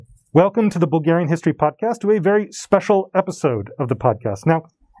Welcome to the Bulgarian History Podcast, to a very special episode of the podcast. Now,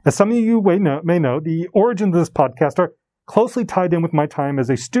 as some of you may know, the origins of this podcast are closely tied in with my time as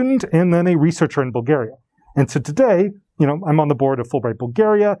a student and then a researcher in Bulgaria. And so today, I'm on the board of Fulbright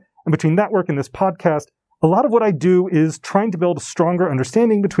Bulgaria, and between that work and this podcast, a lot of what I do is trying to build a stronger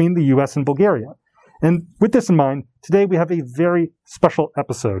understanding between the U.S. and Bulgaria. And with this in mind, today we have a very special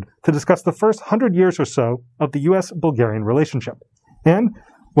episode to discuss the first 100 years or so of the U.S.-Bulgarian relationship. And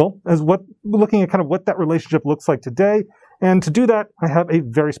looking at kind of what that relationship looks like today. And to do that, I have a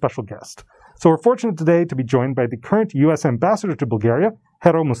very special guest. So we're fortunate today to be joined by the current U.S. Ambassador to Bulgaria,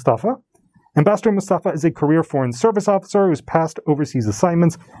 Mustafa. Ambassador Mustafa is a career foreign service officer whose past overseas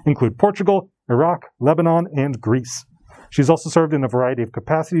assignments include Portugal, Iraq, Lebanon, and Greece. She's also served in a variety of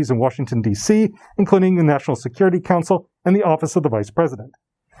capacities in Washington, D.C., including the National Security Council and the Office of the Vice President.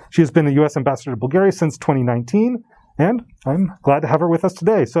 She has been the U.S. Ambassador to Bulgaria since 2019, and I'm glad to have her with us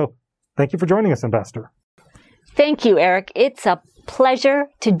today. So thank you for joining us, Ambassador. Thank you, Eric. It's a pleasure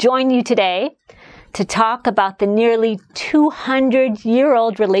to join you today to talk about the nearly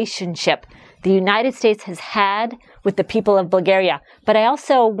 200-year-old relationship the United States has had with the people of Bulgaria. But I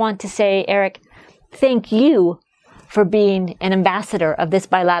also want to say, Eric, thank you for being an ambassador of this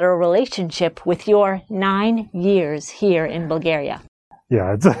bilateral relationship with your 9 years here in Bulgaria.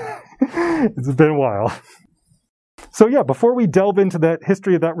 Yeah, it's been a while. So before we delve into that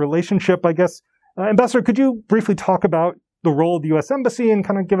history of that relationship, I guess, Ambassador, could you briefly talk about the role of the U.S. Embassy and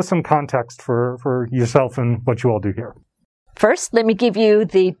kind of give us some context for yourself and what you all do here? First, let me give you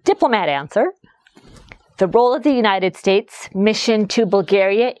the diplomat answer. The role of the United States mission to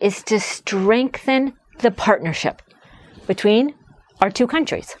Bulgaria is to strengthen the partnership between our two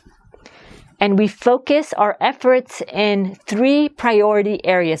countries. And we focus our efforts in 3 priority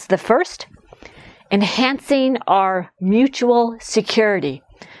areas. The first, enhancing our mutual security,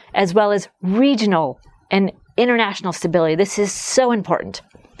 as well as regional and international stability. This is so important.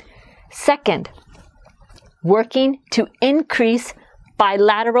 Second, working to increase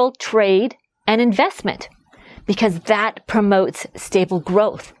bilateral trade and investment, because that promotes stable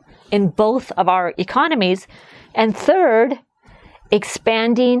growth in both of our economies. And third,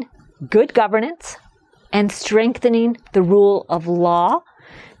 expanding good governance and strengthening the rule of law,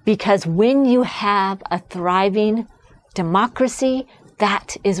 because when you have a thriving democracy,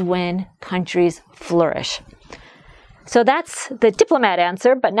 that is when countries flourish. So that's the diplomat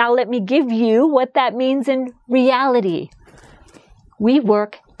answer, but now let me give you what that means in reality. We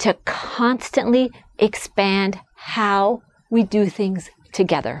work to constantly expand how we do things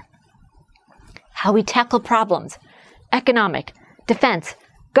together, how we tackle problems, economic, defense,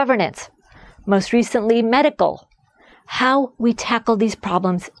 governance, most recently medical, how we tackle these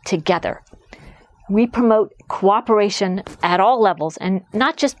problems together. We promote cooperation at all levels, and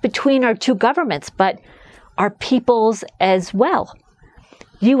not just between our two governments, but our peoples as well.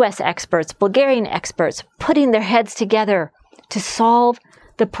 U.S. experts, Bulgarian experts, putting their heads together to solve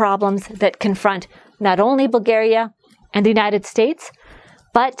the problems that confront not only Bulgaria and the United States,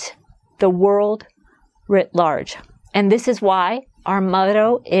 but the world writ large. And this is why our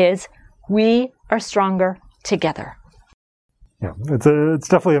motto is, we are stronger together. Yeah, it's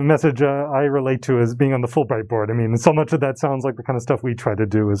definitely a message I relate to as being on the Fulbright board. I mean, so much of that sounds like the kind of stuff we try to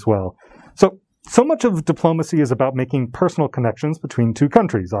do as well. So much of diplomacy is about making personal connections between two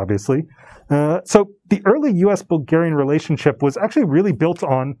countries, obviously. So the early U.S.-Bulgarian relationship was actually really built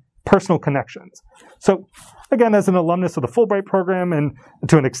on personal connections. So again, as an alumnus of the Fulbright program and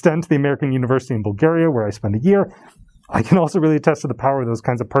to an extent the American University in Bulgaria, where I spent a year, I can also really attest to the power of those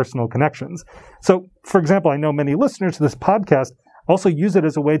kinds of personal connections. So, for example, I know many listeners to this podcast also use it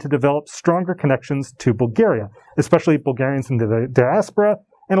as a way to develop stronger connections to Bulgaria, especially Bulgarians in the diaspora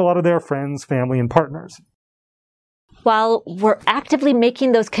and a lot of their friends, family, and partners. While we're actively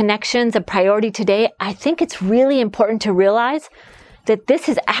making those connections a priority today, I think it's really important to realize that this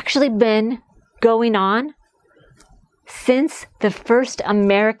has actually been going on since the first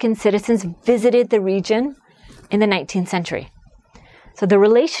American citizens visited the region in the 19th century. So the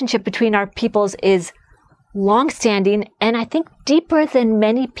relationship between our peoples is long-standing and I think deeper than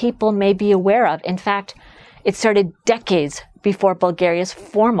many people may be aware of. In fact, it started decades before Bulgaria's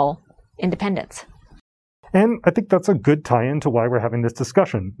formal independence. And I think that's a good tie-in to why we're having this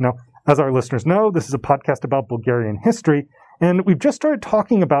discussion. Now, as our listeners know, this is a podcast about Bulgarian history, and we've just started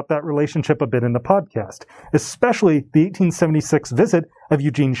talking about that relationship a bit in the podcast, especially the 1876 visit of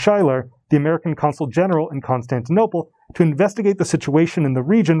Eugene Schuyler, the American Consul General in Constantinople, to investigate the situation in the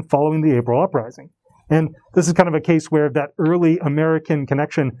region following the April Uprising. And this is kind of a case where that early American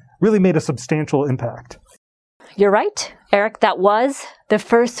connection really made a substantial impact. You're right. Eric, that was the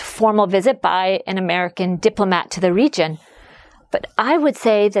first formal visit by an American diplomat to the region. But I would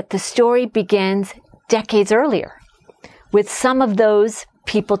say that the story begins decades earlier with some of those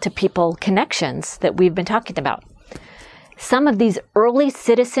people-to-people connections that we've been talking about. Some of these early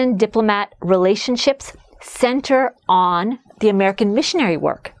citizen-diplomat relationships center on the American missionary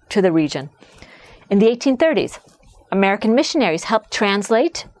work to the region. In the 1830s, American missionaries helped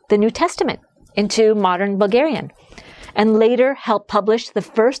translate the New Testament into modern Bulgarian, and later helped publish the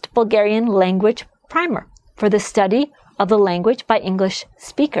first Bulgarian language primer for the study of the language by English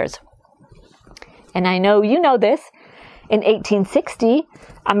speakers. And I know you know this. In 1860,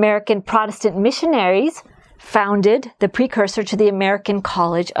 American Protestant missionaries founded the precursor to the American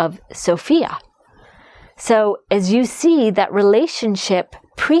College of Sophia. So as you see, that relationship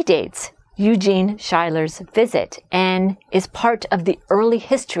predates Eugene Schuyler's visit and is part of the early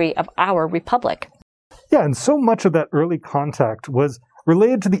history of our republic. Yeah, and so much of that early contact was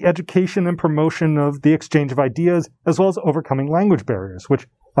related to the education and promotion of the exchange of ideas, as well as overcoming language barriers, which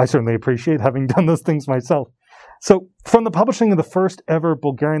I certainly appreciate, having done those things myself. So from the publishing of the first ever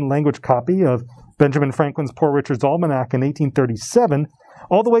Bulgarian language copy of Benjamin Franklin's Poor Richard's Almanac in 1837,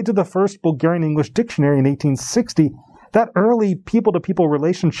 all the way to the first Bulgarian English dictionary in 1860, that early people-to-people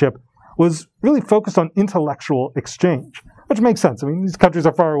relationship was really focused on intellectual exchange, which makes sense. I mean, these countries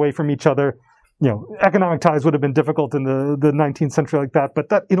are far away from each other. You know, economic ties would have been difficult in the 19th century like that, but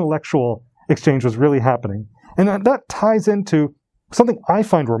that intellectual exchange was really happening. And that ties into something I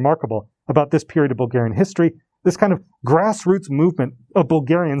find remarkable about this period of Bulgarian history, this kind of grassroots movement of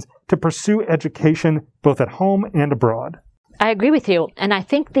Bulgarians to pursue education both at home and abroad. I agree with you. And I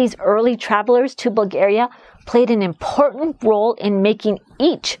think these early travelers to Bulgaria played an important role in making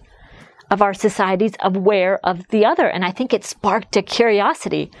each of our societies aware of the other. And I think it sparked a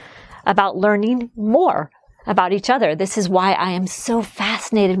curiosity about learning more about each other. This is why I am so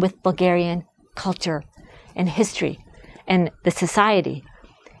fascinated with Bulgarian culture and history and the society.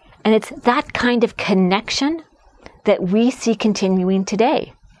 And it's that kind of connection that we see continuing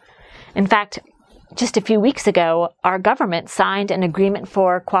today. In fact, just a few weeks ago, our government signed an agreement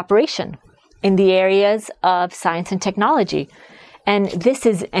for cooperation in the areas of science and technology. And this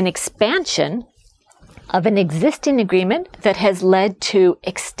is an expansion of an existing agreement that has led to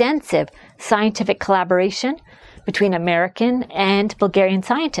extensive scientific collaboration between American and Bulgarian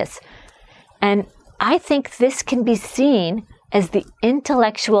scientists. And I think this can be seen as the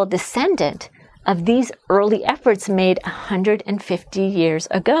intellectual descendant of these early efforts made 150 years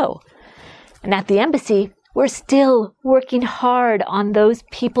ago. And at the embassy, we're still working hard on those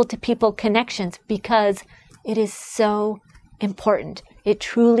people-to-people connections because it is so important. It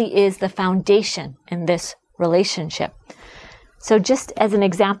truly is the foundation in this relationship. So just as an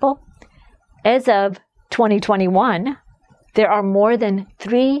example, as of 2021, there are more than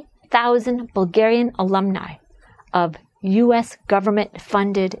 3,000 Bulgarian alumni of U.S.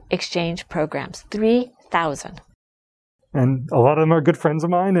 government-funded exchange programs. 3,000. And a lot of them are good friends of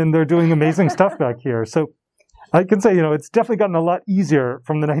mine, and they're doing amazing stuff back here. So I can say, it's definitely gotten a lot easier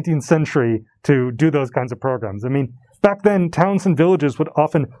from the 19th century to do those kinds of programs. I mean, back then, towns and villages would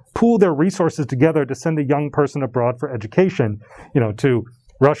often pool their resources together to send a young person abroad for education, to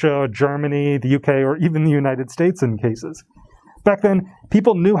Russia, Germany, the UK, or even the United States in cases. Back then,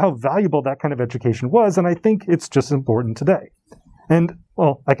 people knew how valuable that kind of education was, and I think it's just as important today. And,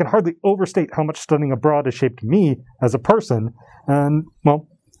 well, I can hardly overstate how much studying abroad has shaped me as a person. And, well,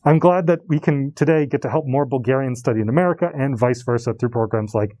 I'm glad that we can today get to help more Bulgarians study in America and vice versa through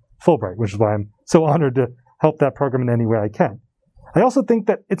programs like Fulbright, which is why I'm so honored to help that program in any way I can. I also think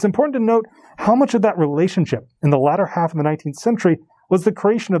that it's important to note how much of that relationship in the latter half of the 19th century was the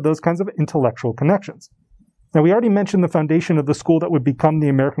creation of those kinds of intellectual connections. Now, we already mentioned the foundation of the school that would become the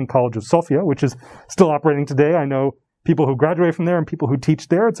American College of Sofia, which is still operating today. I know people who graduate from there and people who teach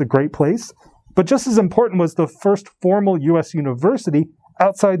there. It's a great place. But just as important was the first formal U.S. university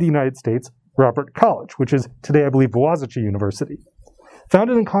outside the United States, Robert College, which is today, I believe, Boğaziçi University.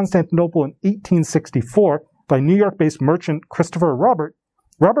 Founded in Constantinople in 1864 by New York-based merchant Christopher Robert,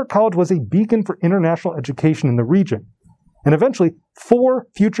 Robert College was a beacon for international education in the region. And eventually, 4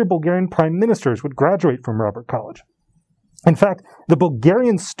 future Bulgarian prime ministers would graduate from Robert College. In fact, the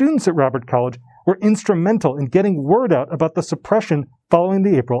Bulgarian students at Robert College were instrumental in getting word out about the suppression following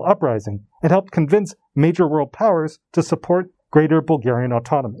the April uprising and helped convince major world powers to support greater Bulgarian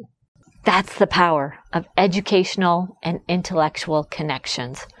autonomy. That's the power of educational and intellectual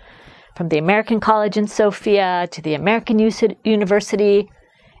connections. From the American College in Sofia to the American University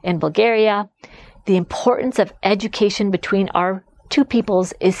in Bulgaria, the importance of education between our two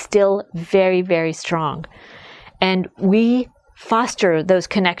peoples is still very, very strong. And we foster those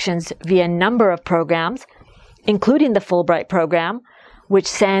connections via a number of programs, including the Fulbright program, which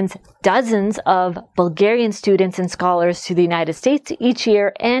sends dozens of Bulgarian students and scholars to the United States each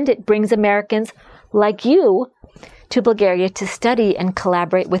year, and it brings Americans like you to Bulgaria to study and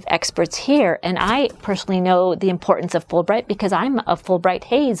collaborate with experts here. And I personally know the importance of Fulbright because I'm a Fulbright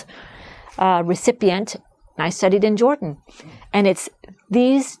Hayes recipient. I studied in Jordan. And it's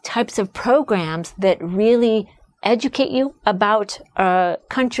these types of programs that really educate you about a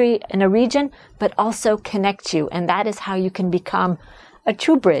country and a region, but also connect you. And that is how you can become a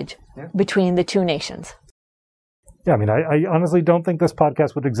true bridge between the two nations. Yeah, I mean, I honestly don't think this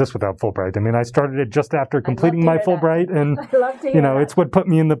podcast would exist without Fulbright. I mean, I started it just after completing my Fulbright, and, it's what put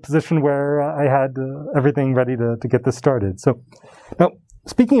me in the position where I had everything ready to get this started. So, now,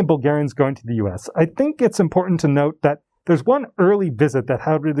 speaking of Bulgarians going to the U.S., I think it's important to note that there's one early visit that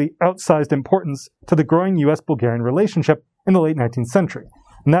had really outsized importance to the growing U.S.-Bulgarian relationship in the late 19th century,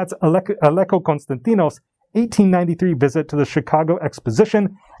 and that's Aleko Konstantinov's 1893 visit to the Chicago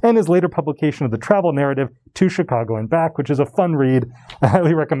Exposition and his later publication of the travel narrative To Chicago and Back, which is a fun read. I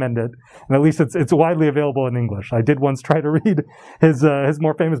highly recommend it. And at least it's widely available in English. I did once try to read his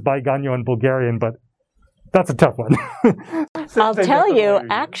more famous Baiganyo in Bulgarian, but that's a tough one. I'll tell you,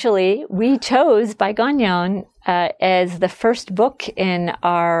 actually, we chose Baiganyon as the first book in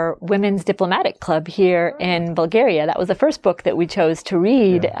our Women's Diplomatic Club here in Bulgaria. That was the first book that we chose to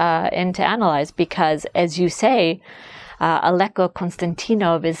read and to analyze because, as you say, Aleko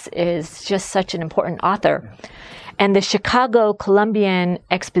Konstantinov is just such an important author. And the Chicago Columbian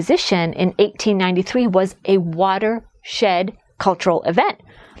Exposition in 1893 was a watershed cultural event.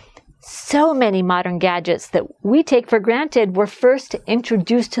 So many modern gadgets that we take for granted were first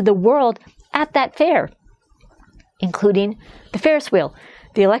introduced to the world at that fair, including the Ferris wheel,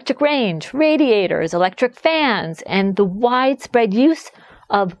 the electric range, radiators, electric fans, and the widespread use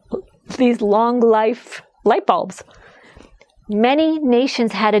of these long-life light bulbs. Many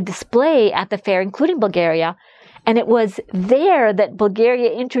nations had a display at the fair, including Bulgaria, and it was there that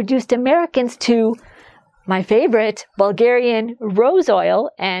Bulgaria introduced Americans to my favorite, Bulgarian rose oil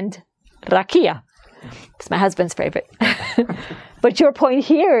and rakia. It's my husband's favorite. But your point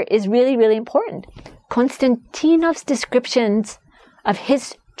here is really, really important. Konstantinov's descriptions of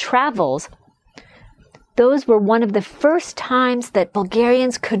his travels, those were one of the first times that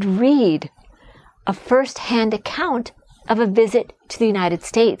Bulgarians could read a first-hand account of a visit to the United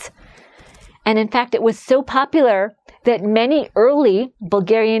States. And in fact, it was so popular that many early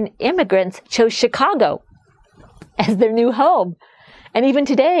Bulgarian immigrants chose Chicago as their new home. And even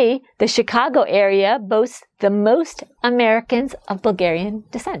today, the Chicago area boasts the most Americans of Bulgarian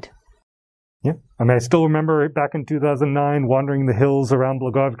descent. Yeah. I mean, I still remember back in 2009 wandering the hills around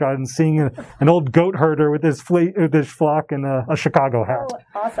Blagoevgrad and seeing an old goat herder with his flock and a Chicago hat.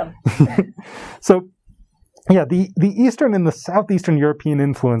 Oh, awesome. So, yeah, the Eastern and the Southeastern European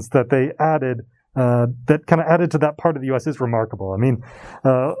influence that they added, that kind of added to that part of the U.S. is remarkable. I mean,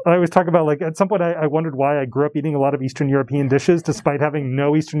 I always talk about, like, at some point I wondered why I grew up eating a lot of Eastern European dishes despite having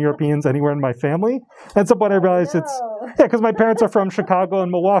no Eastern Europeans anywhere in my family. At some point I realized because my parents are from Chicago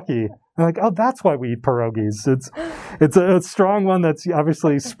and Milwaukee. I'm like, oh, that's why we eat pierogies. It's a strong one that's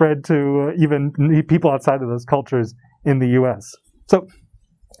obviously spread to even people outside of those cultures in the U.S. So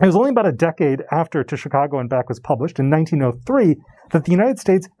it was only about a decade after To Chicago and Back was published in 1903 that the United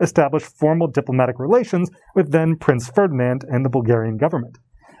States established formal diplomatic relations with then Prince Ferdinand and the Bulgarian government.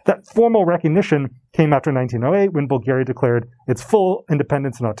 That formal recognition came after 1908 when Bulgaria declared its full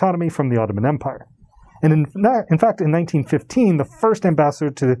independence and autonomy from the Ottoman Empire. And in fact, in 1915, the first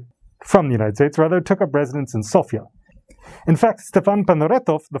ambassador from the United States took up residence in Sofia. In fact, Stefan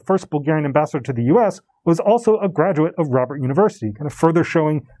Panoretov, the first Bulgarian ambassador to the U.S., was also a graduate of Robert University, kind of further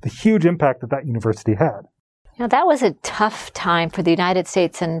showing the huge impact that university had. Now, that was a tough time for the United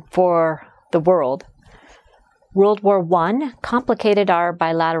States and for the world. World War I complicated our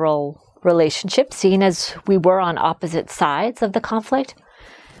bilateral relationship, seeing as we were on opposite sides of the conflict.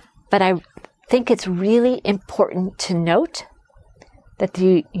 But I think it's really important to note that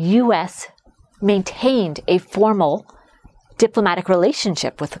the U.S. maintained a formal diplomatic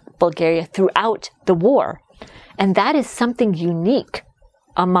relationship with Bulgaria throughout the war. And that is something unique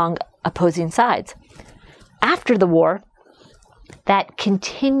among opposing sides. After the war, that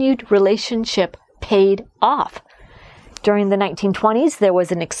continued relationship paid off. During the 1920s, there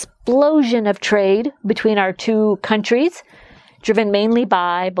was an explosion of trade between our two countries, driven mainly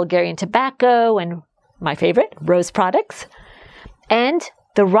by Bulgarian tobacco and, my favorite, rose products. And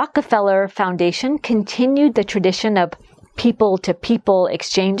the Rockefeller Foundation continued the tradition of people-to-people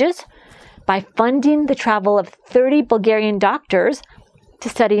exchanges by funding the travel of 30 Bulgarian doctors to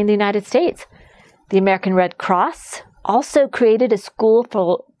study in the United States. The American Red Cross also created a school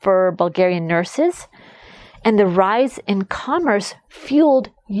for Bulgarian nurses, and the rise in commerce fueled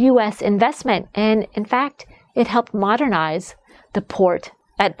U.S. investment. And in fact, it helped modernize the port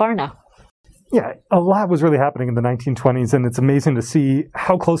at Varna. Yeah, a lot was really happening in the 1920s, and it's amazing to see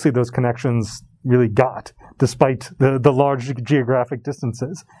how closely those connections really got, despite the large geographic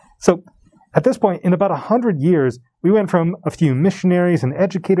distances. So at this point, in about 100 years, we went from a few missionaries and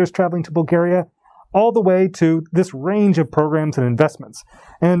educators traveling to Bulgaria all the way to this range of programs and investments.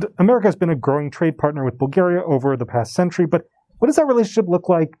 And America has been a growing trade partner with Bulgaria over the past century, but what does that relationship look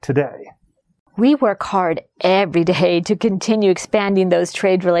like today? We work hard every day to continue expanding those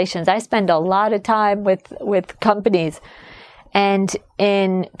trade relations. I spend a lot of time with companies. And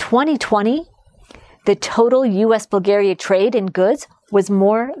in 2020, the total U.S.-Bulgaria trade in goods was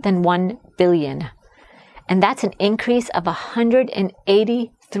more than $1 billion. And that's an increase of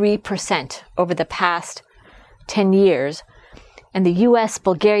 183% over the past 10 years. And the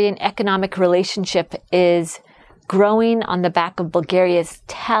U.S.-Bulgarian economic relationship is growing on the back of Bulgaria's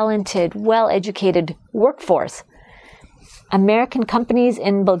talented, well-educated workforce. American companies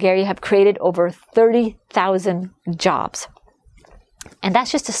in Bulgaria have created over 30,000 jobs. And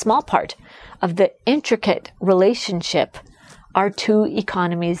that's just a small part of the intricate relationship our two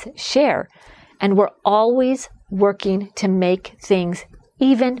economies share. And we're always working to make things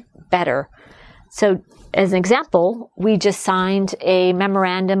even better. So, as an example, we just signed a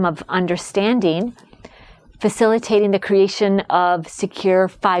memorandum of understanding facilitating the creation of secure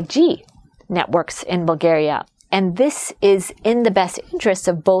 5G networks in Bulgaria. And this is in the best interests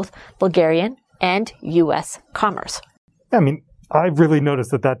of both Bulgarian and U.S. commerce. I mean, I've really noticed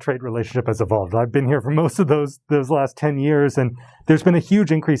that trade relationship has evolved. I've been here for most of those last 10 years, and there's been a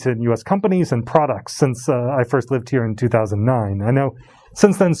huge increase in U.S. companies and products since I first lived here in 2009. I know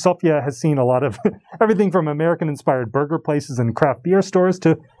since then, Sofia has seen a lot of everything from American-inspired burger places and craft beer stores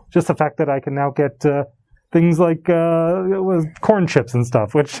to just the fact that I can now get things like corn chips and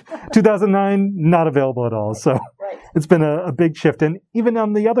stuff, which 2009, not available at all. So It's been a big shift. And even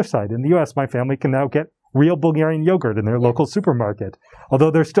on the other side, in the U.S., my family can now get real Bulgarian yogurt in their local supermarket,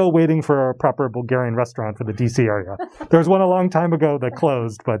 although they're still waiting for a proper Bulgarian restaurant for the D.C. area. There was one a long time ago that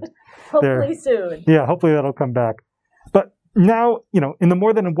closed, but hopefully soon. Yeah, hopefully that'll come back. But now, in the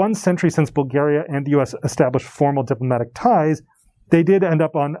more than 1 century since Bulgaria and the U.S. established formal diplomatic ties, they did end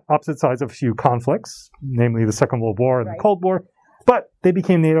up on opposite sides of a few conflicts, namely the Second World War and the Cold War, but they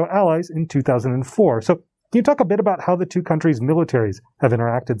became NATO allies in 2004. So can you talk a bit about how the two countries' militaries have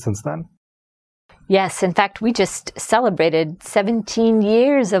interacted since then? Yes, in fact, we just celebrated 17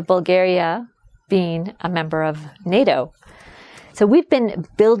 years of Bulgaria being a member of NATO. So we've been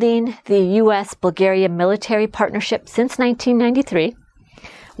building the U.S.-Bulgaria military partnership since 1993,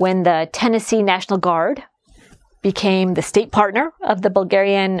 when the Tennessee National Guard became the state partner of the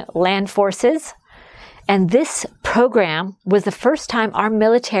Bulgarian land forces. And this program was the first time our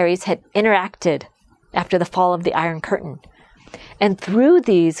militaries had interacted after the fall of the Iron Curtain. And through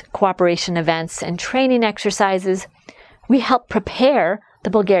these cooperation events and training exercises, we helped prepare the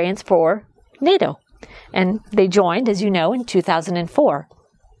Bulgarians for NATO. And they joined, as you know, in 2004.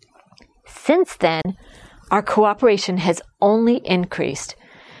 Since then, our cooperation has only increased,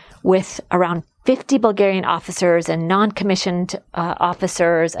 with around 50 Bulgarian officers and non-commissioned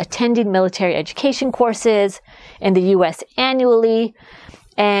officers attending military education courses in the U.S. annually,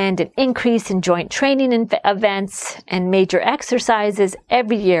 and an increase in joint training events and major exercises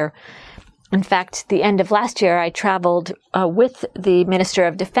every year. In fact, the end of last year, I traveled with the Minister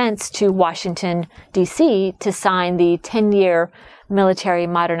of Defense to Washington, D.C. to sign the 10-year military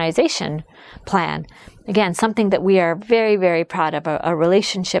modernization plan. Again, something that we are very, very proud of, a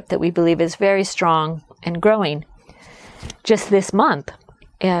relationship that we believe is very strong and growing. Just this month,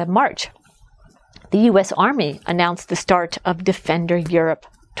 March, the U.S. Army announced the start of Defender Europe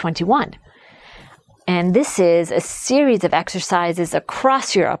 21. And this is a series of exercises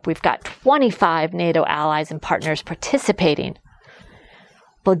across Europe. We've got 25 NATO allies and partners participating.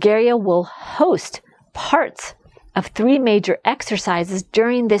 Bulgaria will host parts of 3 major exercises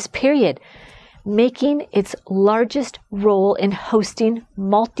during this period, making its largest role in hosting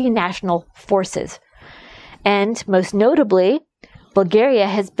multinational forces. And most notably, Bulgaria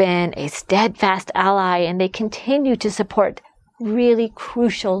has been a steadfast ally, and they continue to support really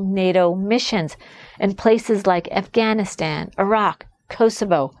crucial NATO missions in places like Afghanistan, Iraq,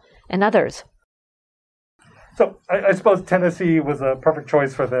 Kosovo, and others. So I suppose Tennessee was a perfect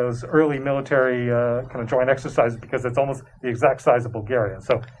choice for those early military kind of joint exercises because it's almost the exact size of Bulgaria.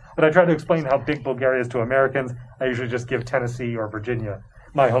 So When I try to explain how big Bulgaria is to Americans, I usually just give Tennessee or Virginia,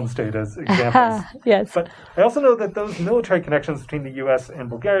 my home state, as examples. Yes. But I also know that those military connections between the U.S. and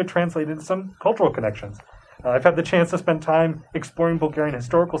Bulgaria translate into some cultural connections. I've had the chance to spend time exploring Bulgarian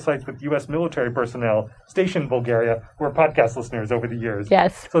historical sites with U.S. military personnel stationed in Bulgaria who are podcast listeners over the years.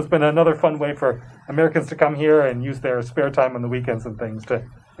 Yes. So it's been another fun way for Americans to come here and use their spare time on the weekends and things to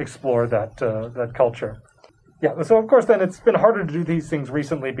explore that culture. Yeah, so of course then it's been harder to do these things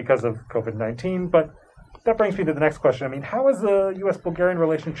recently because of COVID-19, but that brings me to the next question. I mean, how has the U.S.-Bulgarian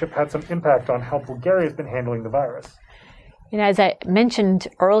relationship had some impact on how Bulgaria has been handling the virus? As I mentioned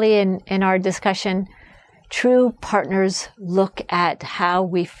early in our discussion, true partners look at how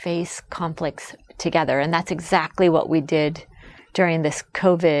we face conflicts together, and that's exactly what we did during this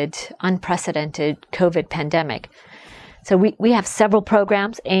unprecedented COVID pandemic. So we have several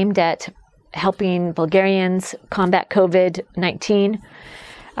programs aimed at helping Bulgarians combat COVID-19.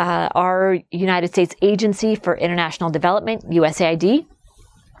 Our United States Agency for International Development, USAID,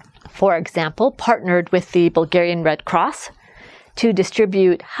 for example, partnered with the Bulgarian Red Cross to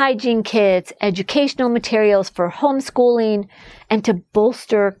distribute hygiene kits, educational materials for homeschooling, and to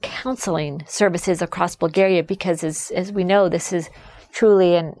bolster counseling services across Bulgaria because, as we know, this is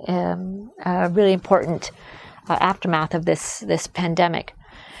truly a really important aftermath of this pandemic.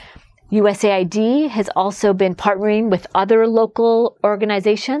 USAID has also been partnering with other local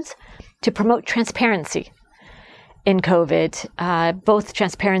organizations to promote transparency in COVID, both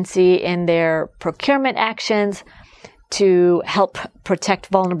transparency in their procurement actions to help protect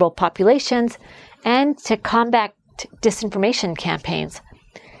vulnerable populations and to combat disinformation campaigns.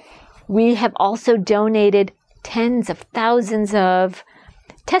 We have also donated tens of thousands of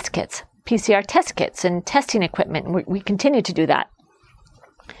test kits, PCR test kits and testing equipment. We continue to do that.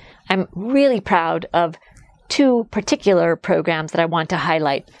 I'm really proud of two particular programs that I want to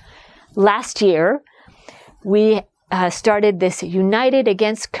highlight. Last year, we started this United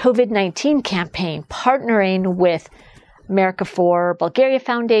Against COVID-19 campaign, partnering with America for Bulgaria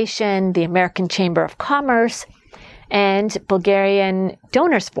Foundation, the American Chamber of Commerce, and Bulgarian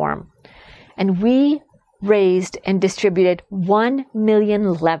Donors Forum. And we raised and distributed 1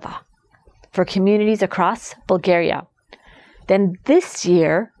 million leva for communities across Bulgaria. Then this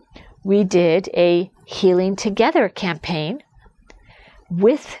year, we did a Healing Together campaign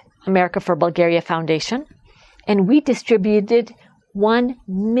with America for Bulgaria Foundation, and we distributed $1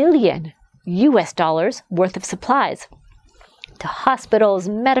 million worth of supplies to hospitals,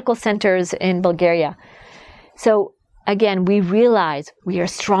 medical centers in Bulgaria. So again, we realize we are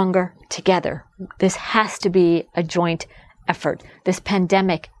stronger together. This has to be a joint effort. This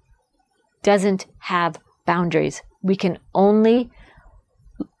pandemic doesn't have boundaries. We can only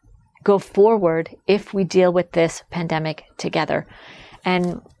go forward if we deal with this pandemic together.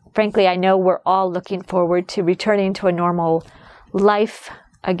 And frankly, I know we're all looking forward to returning to a normal life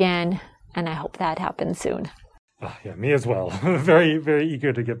again, and I hope that happens soon. Oh, yeah, me as well. Very, very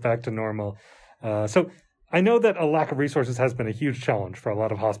eager to get back to normal. So I know that a lack of resources has been a huge challenge for a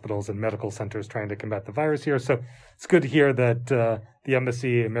lot of hospitals and medical centers trying to combat the virus here. So it's good to hear that the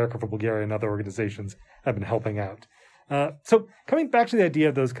Embassy, America for Bulgaria, and other organizations have been helping out. So coming back to the idea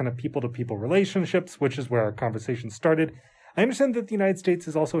of those kind of people-to-people relationships, which is where our conversation started, I understand that the United States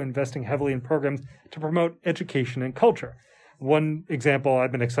is also investing heavily in programs to promote education and culture. One example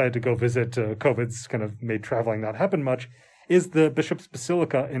I've been excited to go visit, COVID's kind of made traveling not happen much, is the Bishop's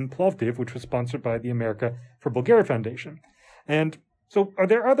Basilica in Plovdiv, which was sponsored by the America for Bulgaria Foundation. And so are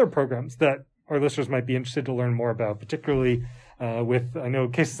there other programs that our listeners might be interested to learn more about, particularly with, I know,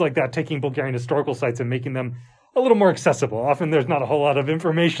 cases like that, taking Bulgarian historical sites and making them a little more accessible? Often there's not a whole lot of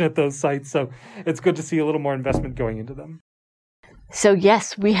information at those sites, so it's good to see a little more investment going into them. So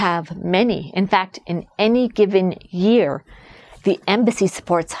yes, we have many. In fact, in any given year, the embassy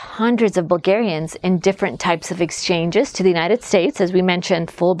supports hundreds of Bulgarians in different types of exchanges to the United States. As we mentioned,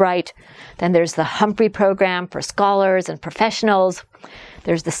 Fulbright. Then there's the Humphrey program for scholars and professionals.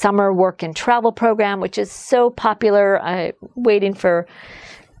 There's the Summer Work and Travel program, which is so popular, waiting for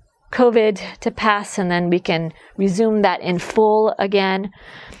COVID to pass, and then we can resume that in full again.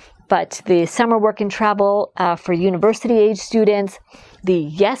 But the Summer Work and Travel for university-age students, the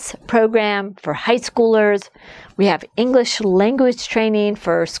YES program for high schoolers. We have English language training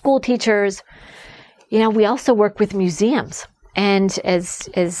for school teachers. We also work with museums. And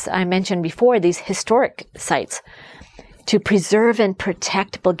as I mentioned before, these historic sites to preserve and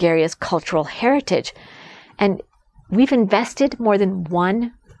protect Bulgaria's cultural heritage. And we've invested more than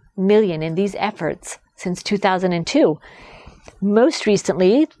 $1 million in these efforts since 2002. Most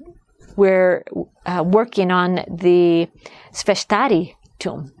recently, we're working on the Sveshtari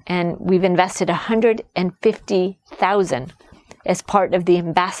tomb. And we've invested $150,000 as part of the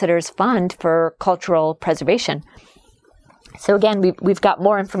Ambassadors Fund for Cultural Preservation. So again, we've got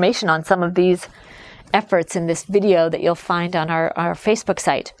more information on some of these efforts in this video that you'll find on our Facebook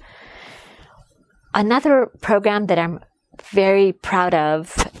site. Another program that I'm very proud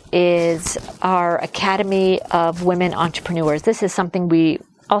of is our Academy of Women Entrepreneurs. This is something we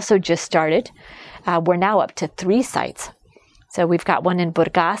also just started. We're now up to 3 sites. So we've got one in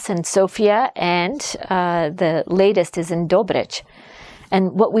Burgas and Sofia, and the latest is in Dobrich.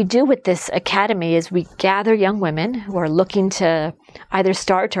 And what we do with this academy is we gather young women who are looking to either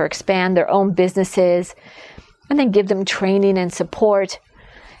start or expand their own businesses, and then give them training and support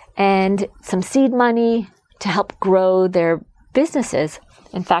and some seed money to help grow their businesses.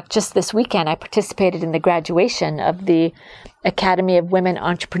 In fact, just this weekend, I participated in the graduation of the Academy of Women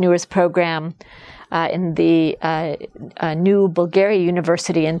Entrepreneurs program in the new Bulgaria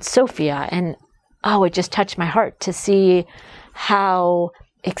University in Sofia. And it just touched my heart to see how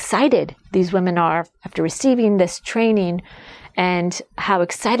excited these women are after receiving this training and how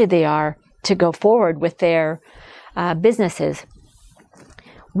excited they are to go forward with their businesses.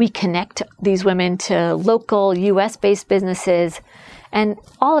 We connect these women to local U.S.-based businesses. And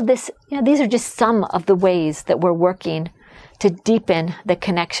all of this, these are just some of the ways that we're working to deepen the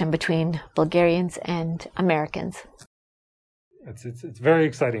connection between Bulgarians and Americans. It's very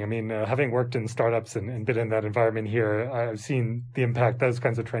exciting. I mean, having worked in startups and been in that environment here, I've seen the impact those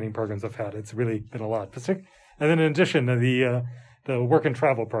kinds of training programs have had. It's really been a lot. And then in addition, the work and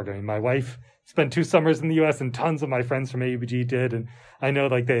travel program. My wife spent 2 summers in the U.S. and tons of my friends from AUBG did. And I know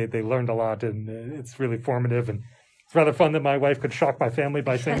they learned a lot, and it's really formative. And it's rather fun that my wife could shock my family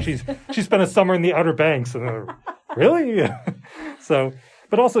by saying she spent a summer in the Outer Banks. And really? So,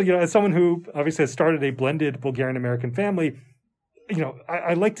 but also, as someone who obviously has started a blended Bulgarian-American family,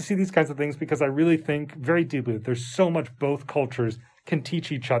 I like to see these kinds of things because I really think very deeply that there's so much both cultures can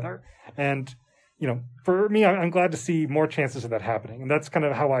teach each other. And, for me, I'm glad to see more chances of that happening. And that's kind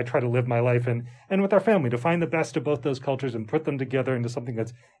of how I try to live my life and with our family, to find the best of both those cultures and put them together into something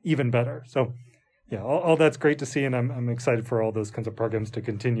that's even better. So, yeah, all that's great to see. And I'm excited for all those kinds of programs to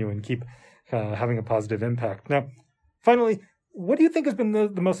continue and keep having a positive impact. Now, finally, what do you think has been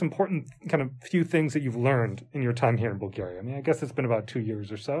the most important kind of few things that you've learned in your time here in Bulgaria? I mean, I guess it's been about 2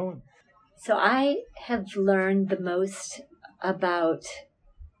 years or so. So I have learned the most about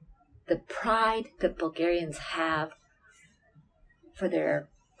the pride that Bulgarians have for their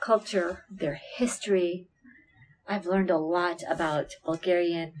culture, their history. I've learned a lot about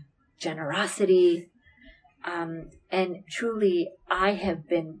Bulgarian generosity. And truly, I have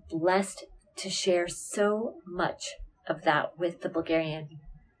been blessed to share so much of that with the Bulgarian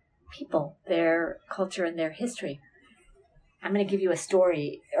people, their culture and their history. I'm going to give you a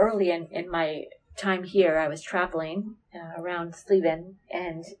story. Early in my time here, I was traveling around Sliven,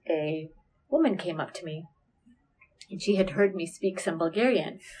 and a woman came up to me, and she had heard me speak some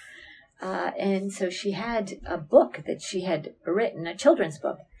Bulgarian. And so she had a book that she had written, a children's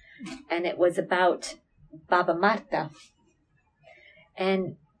book, and it was about Baba Marta.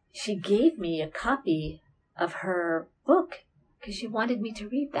 And she gave me a copy of her book because she wanted me to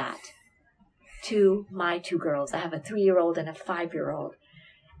read that to my 2 girls. I have a 3-year-old and a 5-year-old.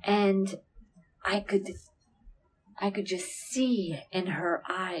 And I could just see in her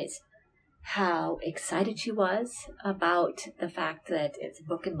eyes how excited she was about the fact that it's a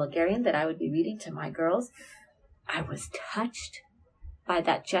book in Bulgarian that I would be reading to my girls. I was touched by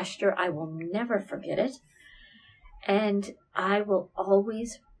that gesture. I will never forget it. And I will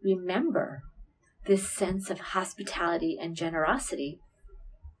always remember this sense of hospitality and generosity.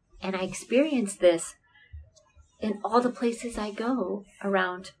 And I experience this in all the places I go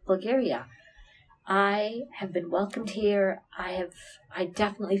around Bulgaria. I have been welcomed here. I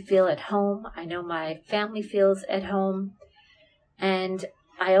definitely feel at home. I know my family feels at home. And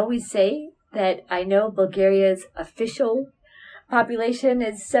I always say that I know Bulgaria's official population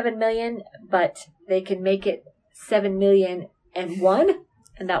is 7 million, but they can make it 7,000,001,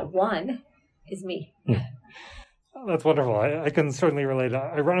 and that one is me. Oh, that's wonderful. I can certainly relate.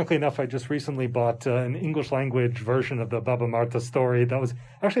 Ironically enough, I just recently bought an English language version of the Baba Marta story that was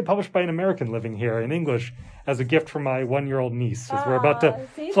actually published by an American living here in English as a gift for my 1-year-old niece. As we're about to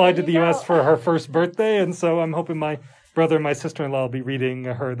fly to the U.S. for her first birthday, and so I'm hoping my brother and my sister-in-law will be reading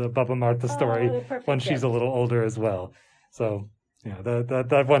her the Baba Marta story when she's a little older as well. So, yeah,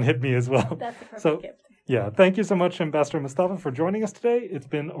 that one hit me as well. That's a perfect gift. Yeah, thank you so much, Ambassador Mustafa, for joining us today. It's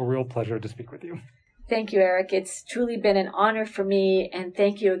been a real pleasure to speak with you. Thank you, Eric. It's truly been an honor for me, and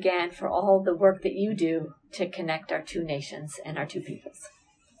thank you again for all the work that you do to connect our two nations and our two peoples.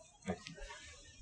 Thank you.